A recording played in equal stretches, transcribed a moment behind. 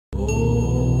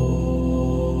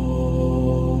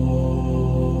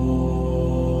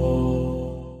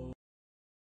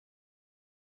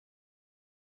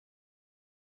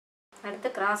அடுத்து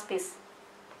cross piece.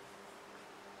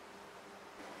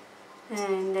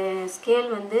 இந்த scale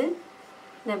வந்து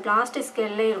இந்த பிளாஸ்டிக்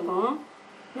ஸ்கேல்லே இருக்கும்.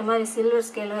 இந்த மாதிரி சில்வர்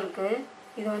ஸ்கேலும் இருக்குது.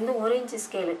 இது வந்து 1 இன்ச்சு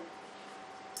ஸ்கேலு.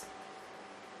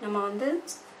 நம்ம வந்து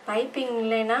பைப்பிங்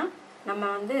இல்லைன்னா நம்ம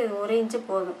வந்து 1 இன்ச்சு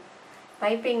போதும்.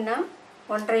 பைப்பிங்னா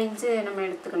 1.5 இன்ச்சு நம்ம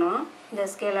எடுத்துக்கணும் இந்த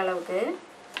ஸ்கேல் அளவுக்கு.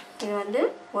 இது வந்து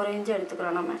 1 இன்ச்சு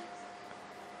எடுத்துக்கிறோம் நம்ம.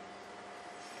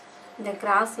 இந்த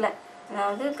கிராஸில்,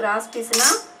 அதாவது கிராஸ்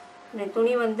பீஸ்னால் இந்த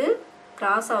துணி வந்து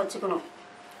கிராஸாக வச்சுக்கணும்.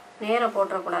 நேராக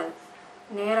போட்டுறக்கூடாது,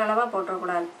 நேர அளவாக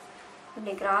போட்டுறக்கூடாது.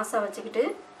 இப்படி கிராஸாக வச்சுக்கிட்டு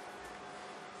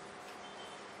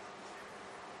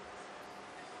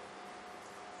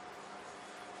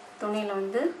துணியில்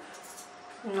வந்து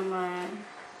நம்ம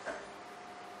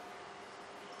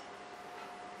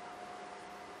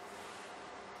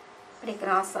இப்படி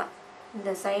கிராஸாக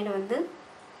இந்த சைடு வந்து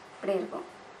இப்படி இருக்கும்,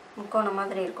 முக்கோணம்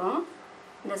மாதிரி இருக்கும்.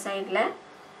 இந்த சைடில்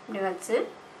இப்படி வச்சு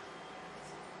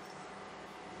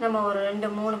நம்ம ஒரு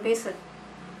 2-3 பீஸு,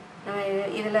 நம்ம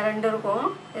இதில் 2 இருக்கும்,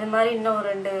 இது மாதிரி இன்னும் ஒரு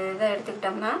 2 இதை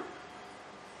எடுத்துக்கிட்டோம்னா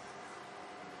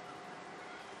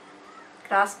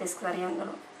கிராஸ் பீஸ்க்கு வரைய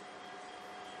வந்துடும்.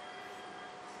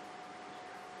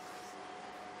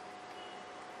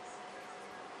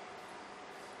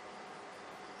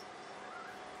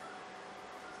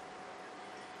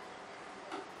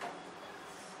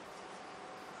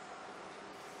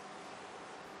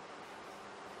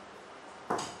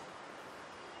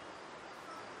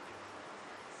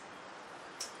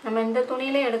 நம்ம இந்த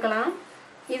துணியிலே எடுக்கலாம்,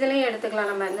 இதுலேயும் எடுத்துக்கலாம்.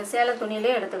 நம்ம இந்த சேலை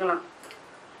துணியிலே எடுத்துக்கலாம்.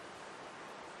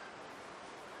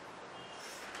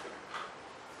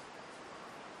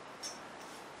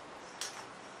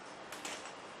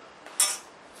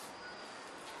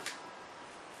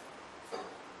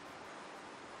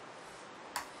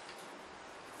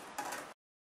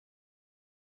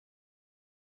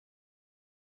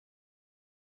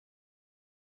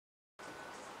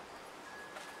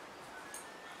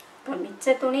 இப்போ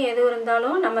மிச்ச துணி எது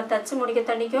இருந்தாலும் நம்ம தச்சு முடிக்க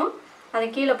தண்ணிக்கும் அதை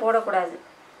கீழே போடக்கூடாது.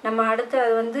 நம்ம அடுத்து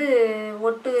அது வந்து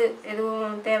ஒட்டு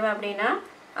எதுவும் தேவை அப்படின்னா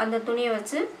அந்த துணியை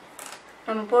வச்சு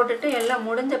நம்ம போட்டுட்டு எல்லாம்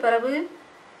முடிஞ்ச பிறகு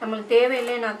நம்மளுக்கு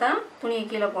தேவையில்லைன்னா தான் துணியை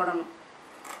கீழே போடணும்.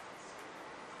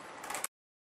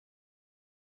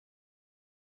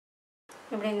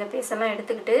 இப்படி இந்த பீஸெல்லாம்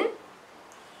எடுத்துக்கிட்டு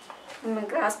நம்ம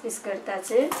கிராஸ் பீஸ்க்கு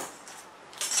எடுத்தாச்சு.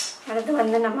 அடுத்து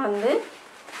வந்து நம்ம வந்து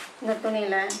இந்த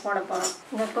துணியில் போட போகிறோம்.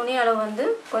 இந்த துணி அளவு வந்து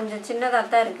கொஞ்சம் சின்னதாக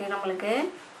தான் இருக்குது நம்மளுக்கு.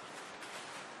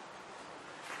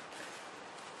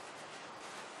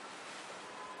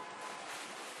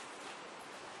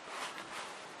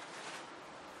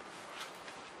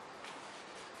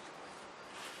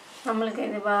 நம்மளுக்கு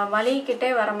இது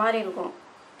வலிக்கிட்டே வர மாதிரி இருக்கும்.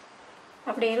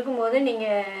 அப்படி இருக்கும்போது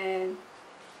நீங்கள்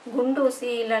குண்டூசி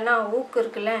இல்லைன்னா ஊக்கு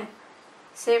இருக்குல்ல,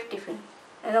 சேஃப்டி பின்,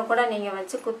 அதை கூட நீங்கள்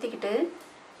வச்சு குத்திக்கிட்டு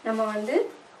நம்ம வந்து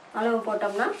அளவு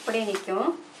போட்டோம்னா அப்படியே நிற்கும்.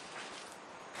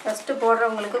 ஃபஸ்ட்டு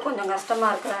போடுறவங்களுக்கு கொஞ்சம்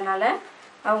கஷ்டமாக இருக்கிறதுனால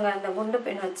அவங்க அந்த குண்டு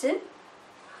பின் வச்சு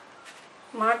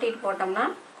மாட்டிட்டு போட்டோம்னா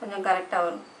கொஞ்சம் கரெக்டாக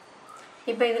வரும்.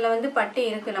 இப்போ இதில் வந்து பட்டி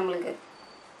இருக்குது நம்மளுக்கு.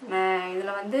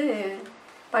 இதில் வந்து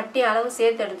பட்டி அளவு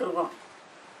சேர்த்து எடுத்துருக்கோம்.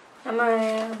 நம்ம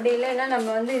அப்படி இல்லைன்னா நம்ம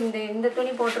வந்து இந்த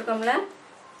துணி போட்டிருக்கோம்ல,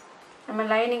 நம்ம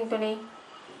லைனிங் துணி,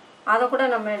 அதை கூட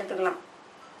நம்ம எடுத்துக்கலாம்.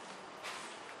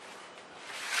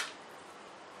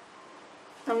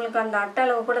 நம்மளுக்கு அந்த அட்டை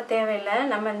அளவு கூட தேவையில்லை.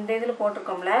 நம்ம இந்த இதில்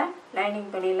போட்டிருக்கோம்ல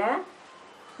லைனிங் துணியில்,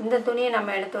 இந்த துணியை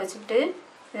நம்ம எடுத்து வச்சுக்கிட்டு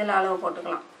இதில் அளவு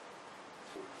போட்டுக்கலாம்.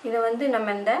 இதை வந்து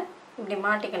நம்ம இப்படி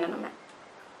மாட்டிக்கணும்.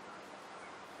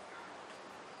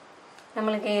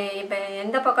 நம்மளுக்கு இப்போ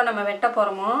எந்த பக்கம் நம்ம வெட்ட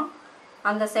போகிறோமோ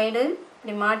அந்த சைடு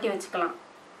இப்படி மாட்டி வச்சுக்கலாம்.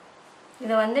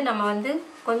 இதை வந்து நம்ம வந்து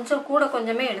கொஞ்சம் கூட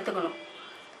கொஞ்சமே எடுத்துக்கணும்.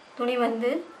 துணி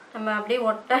வந்து நம்ம அப்படியே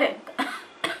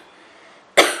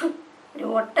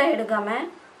ஒட்டை எடுக்காமல்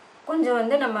கொஞ்சம்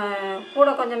வந்து நம்ம கூட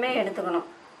கொஞ்சமே எடுத்துக்கணும்.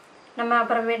 நம்ம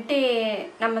அப்புறம் வெட்டி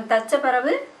நம்ம தச்ச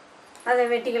பிறகு அதை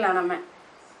வெட்டிக்கலாம். நம்ம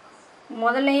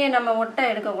முதல்லையே நம்ம ஒட்டை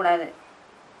எடுக்கக்கூடாது.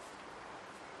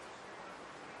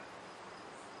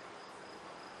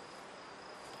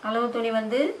 அளவு துணி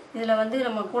வந்து இதில் வந்து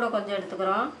நம்ம கூட கொஞ்சம்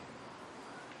எடுத்துக்கிறோம்.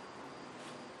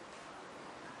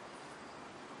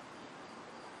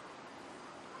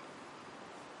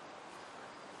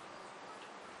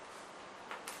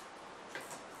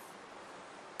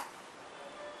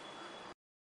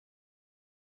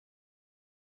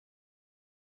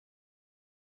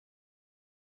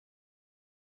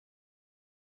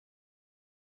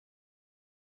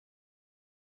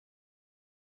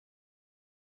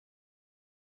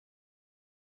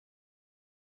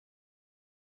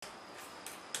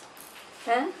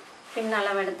 இப்போ பின்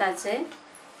அளவு எடுத்தாச்சு.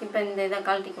 இப்போ இந்த இதை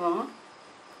கழட்டிக்குவோம்.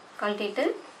 கழட்டிட்டு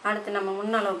அடுத்து நம்ம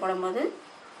முன்னளவு போடும்போது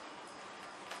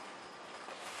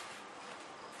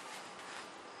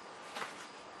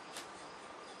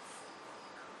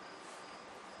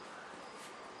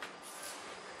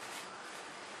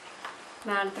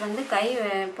அடுத்து வந்து கை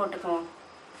போட்டுக்குவோம்.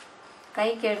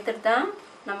 கைக்கு எடுத்துட்டு தான்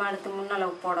நம்ம அடுத்து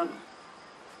முன்னளவு போடணும்.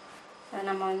 அதை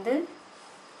நம்ம வந்து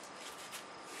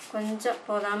கொஞ்சம்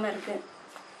போதாமல் இருக்குது.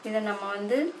 இதை நம்ம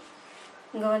வந்து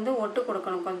இங்கே வந்து ஒட்டு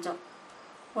கொடுக்கணும். கொஞ்சம்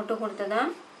ஒட்டு கொடுத்து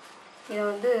தான் இதை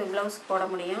வந்து ப்ளவுஸ் போட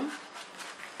முடியும்.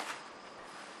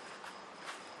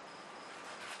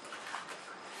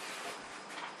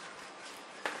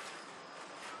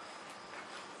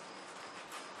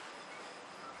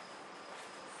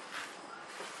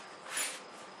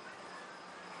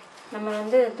 நம்ம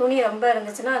வந்து துணி ரொம்ப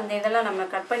இருந்துச்சுன்னா அந்த இதெல்லாம் நம்ம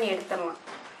கட் பண்ணி எடுத்துடலாம்.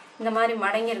 இந்த மாதிரி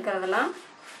மடங்கி இருக்கிறதெல்லாம்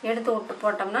எடுத்து விட்டு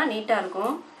போட்டோம்னா நீட்டாக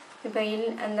இருக்கும். இப்போ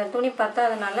அந்த துணி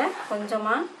பத்தாதனால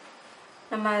கொஞ்சமாக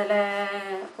நம்ம அதில்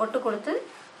ஒட்டு கொடுத்து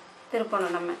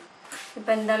திருப்பணும். நம்ம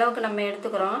இப்போ இந்த அளவுக்கு நம்ம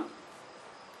எடுத்துக்கிறோம்.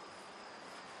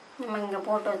 நம்ம இங்கே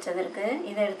போட்டு வச்சது இருக்குது,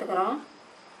 இதை எடுத்துக்கிறோம்.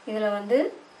 இதில் வந்து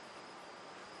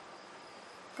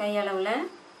கையளவில்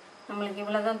நம்மளுக்கு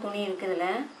இவ்வளோ தான் துணி இருக்குது.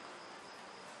 இதில்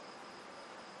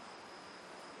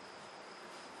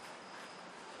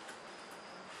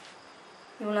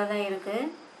இவ்வளோ தான்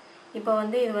இருக்குது. இப்போ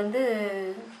வந்து இது வந்து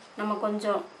நம்ம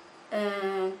கொஞ்சம்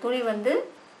துணி வந்து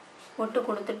ஒட்டு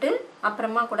கொடுத்துட்டு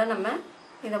அப்புறமா கூட நம்ம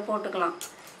இதை போட்டுக்கலாம்.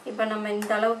 இப்போ நம்ம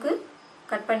இந்த அளவுக்கு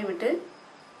கட் பண்ணிவிட்டு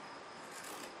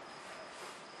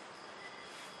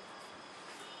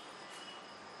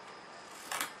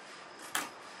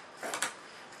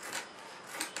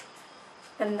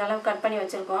இந்த அளவுக்கு கட் பண்ணி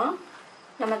வச்சுருக்கோம்.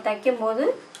 நம்ம தைக்கும்போது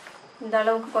இந்த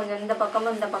அளவுக்கு கொஞ்சம் இந்த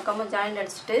பக்கமும் ஜாயிண்ட்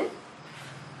அடிச்சுட்டு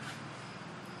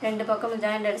ரெண்டு பக்கமும்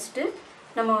ஜாயிண்ட் அடிச்சுட்டு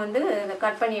நம்ம வந்து இதை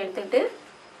கட் பண்ணி எடுத்துக்கிட்டு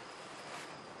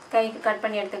கைக்கு கட்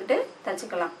பண்ணி எடுத்துக்கிட்டு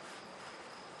தைச்சிக்கலாம்.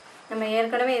 நம்ம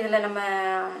ஏற்கனவே இதில் நம்ம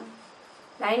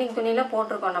லைனிங் துணியில்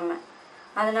போட்டிருக்கோம். நம்ம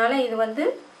அதனால் இது வந்து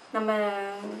நம்ம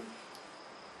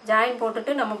ஜாயின்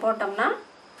போட்டுட்டு நம்ம போட்டோம்னா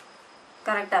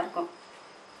கரெக்டாக இருக்கும்.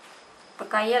 இப்போ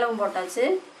கையளவும் போட்டாச்சு.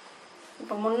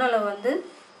 இப்போ முன்னளவு வந்து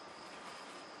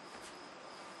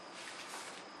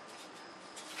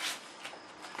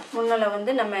முன்னளவு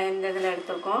வந்து நம்ம இந்த இதில்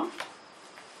எடுத்துருக்கோம்.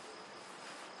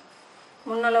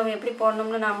 முன்னளவு எப்படி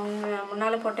போடணும்னு நான்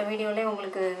முன்னால் போட்ட வீடியோவிலே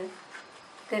உங்களுக்கு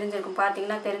தெரிஞ்சிருக்கும்,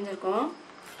 பார்த்தீங்கன்னா தெரிஞ்சிருக்கும்.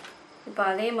 இப்போ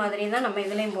அதே மாதிரி தான் நம்ம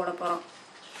இதுலேயும் போட போகிறோம்.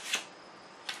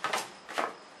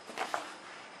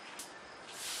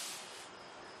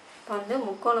 இப்போ வந்து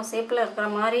முக்கோணம் ஷேப்பில் இருக்கிற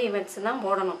மாதிரி வச்சு தான்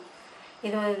போடணும்.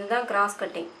 இதுதான் கிராஸ்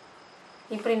கட்டிங்.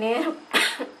 இப்படி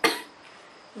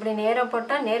நேராக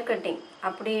போட்டால் நேர் கட்டிங்.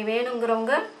 அப்படி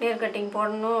வேணுங்கிறவங்க நேர் கட்டிங்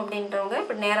போடணும் அப்படின்றவங்க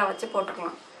இப்படி நேராக வச்சு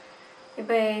போட்டுக்கலாம்.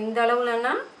 இப்போ இந்த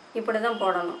அளவுலன்னா இப்படி தான்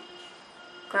போடணும்.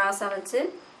 கிராஸாக வச்சு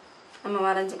நம்ம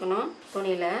வரைஞ்சிக்கணும்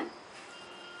துணியில்.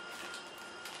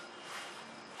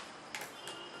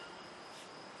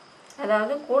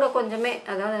 அதாவது கூட கொஞ்சமே,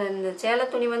 அதாவது இந்த சேலை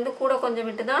துணி வந்து கூட கொஞ்சம்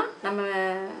விட்டு தான் நம்ம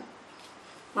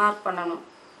மார்க் பண்ணணும்.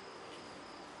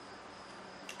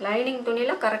 லைனிங்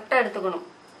துணியில் கரெக்டாக எடுத்துக்கணும்.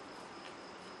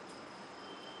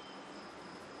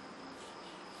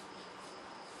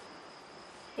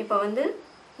 இப்போ வந்து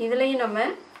இதுலேயும் நம்ம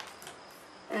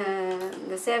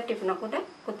இந்த சேஃப்டி பின்னை கூட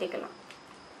குத்திக்கலாம்.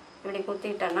 இப்படி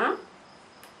குத்திட்டோன்னா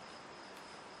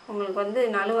உங்களுக்கு வந்து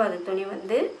நழுவாது, துணி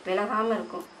வந்து விலகாமல்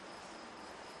இருக்கும்.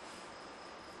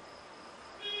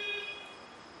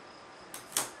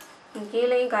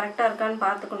 கீழேயும் கரெக்டாக இருக்கான்னு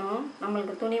பார்த்துக்கணும்.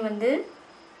 நம்மளுக்கு துணி வந்து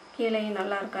கீழேயும்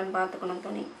நல்லா இருக்கான்னு பார்த்துக்கணும்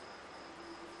துணி.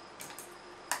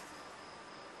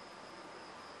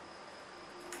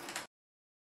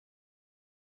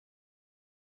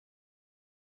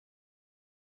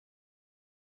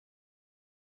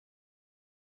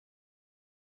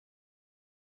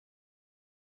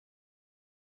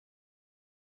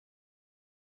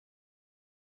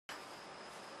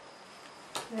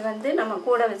 இது வந்து நம்ம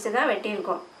கூட வச்சு தான்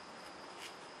வெட்டியிருக்கோம்.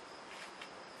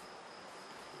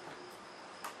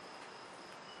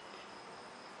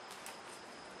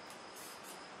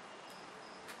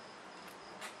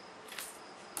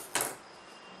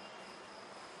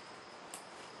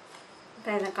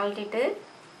 இப்போ இதை கழட்டிட்டு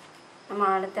நம்ம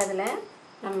அடுத்ததில்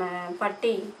நம்ம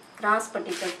பட்டி கிராஸ்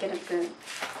பட்டி தைக்கிறதுக்கு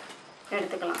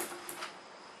எடுத்துக்கலாம்.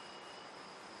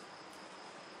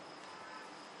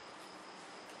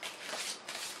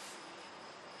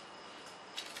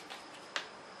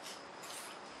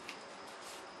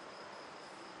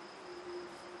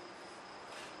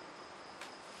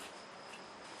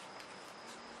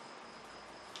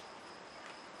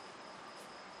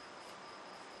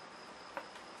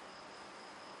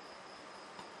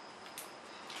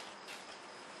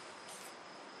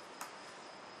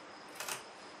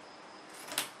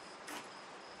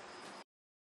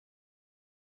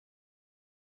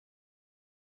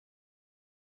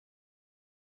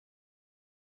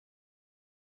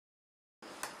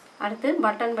 அடுத்து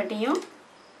பட்டன் பட்டியும்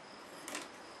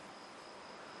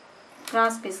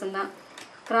கிராஸ் பீஸும் தான்.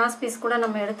 கிராஸ் பீஸ் கூட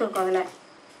நம்ம எடுத்துருக்கோம் அதில்.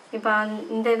 இப்போ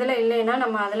இந்த இதில் இல்லைன்னா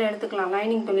நம்ம அதில் எடுத்துக்கலாம்,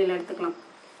 லைனிங் துணியில் எடுத்துக்கலாம்.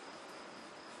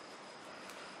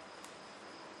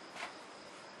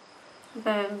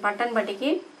 இப்போ பட்டன் பட்டிக்கு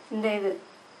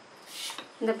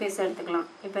இந்த பீஸ் எடுத்துக்கலாம்.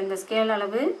 இப்போ இந்த ஸ்கேல்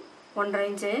அளவு 1.5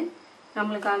 இன்ச்சு,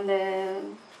 நம்மளுக்கு அந்த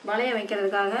வளைய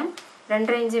வைக்கிறதுக்காக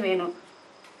 2.5 இன்ச்சு வேணும்.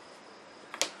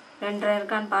 2.5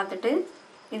 இருக்கான்னு பார்த்துட்டு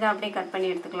இதை அப்படியே கட்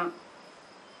பண்ணி எடுத்துக்கலாம்.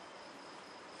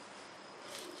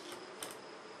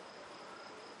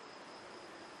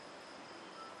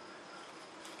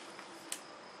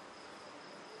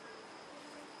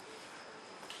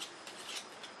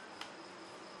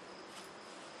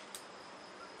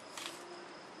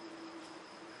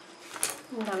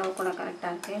 இந்த அளவு கூட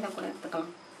கரெக்டாக இருக்குது. இதை கூட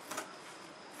எடுத்துக்கலாம்.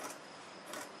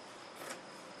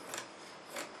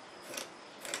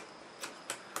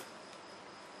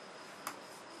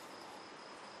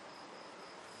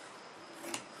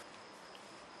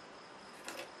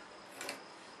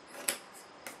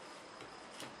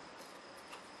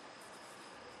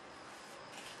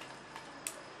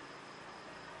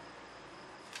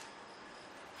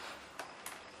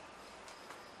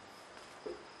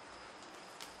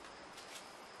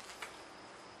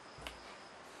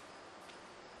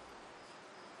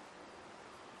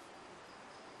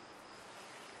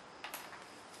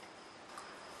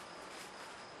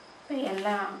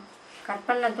 எல்லாம் கட்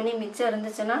பண்ண துணி மிச்சம்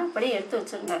இருந்துச்சுன்னா அப்படியே எடுத்து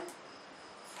வச்சுருங்க.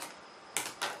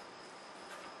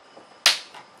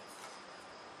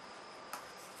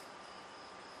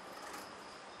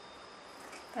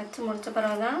 தச்சு முடித்த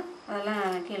பிறகு தான்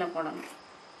அதெல்லாம் கீழே போடணும்.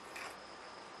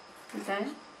 இப்போ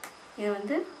இது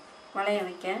வந்து வளைய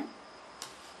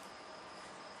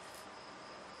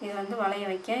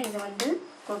வைக்க, இது வந்து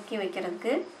கொக்கி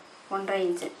வைக்கிறதுக்கு 1.5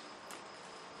 இன்ச்சு.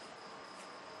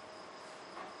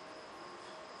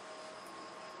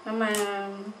 நம்ம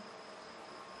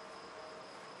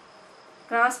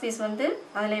கிராஸ் பீஸ் வந்து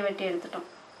அதிலே வெட்டி எடுத்துட்டோம்.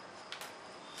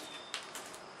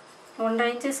 1.5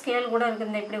 இன்ச்சு ஸ்கேல் கூட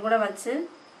இருக்குது. இப்படி கூட வச்சு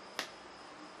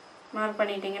மார்க்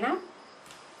பண்ணிட்டீங்கன்னா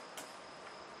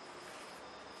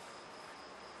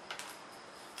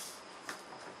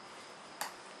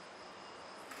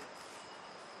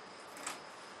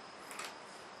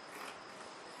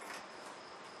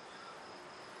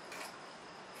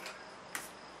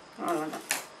அவ்வளோதான்.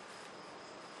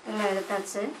 எல்லாம்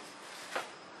எடுத்தாச்சு.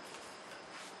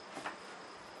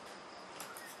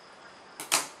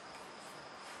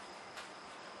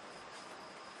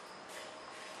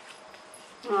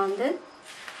 வந்து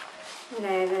இந்த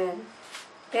இது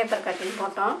பேப்பர் கட்டிங்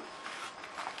போட்டோம்.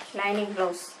 லைனிங்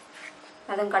ப்ளவுஸ்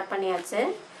அதுவும் கட் பண்ணியாச்சு.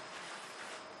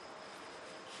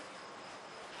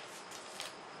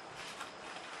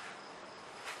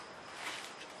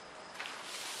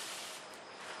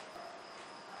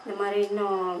 இந்த மாதிரி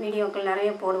இன்னும் வீடியோக்கள்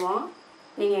நிறைய போடுவோம்.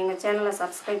 நீங்கள் எங்கள் சேனலை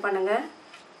சப்ஸ்கிரைப் பண்ணுங்கள்.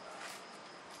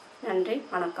 நன்றி,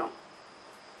 வணக்கம்.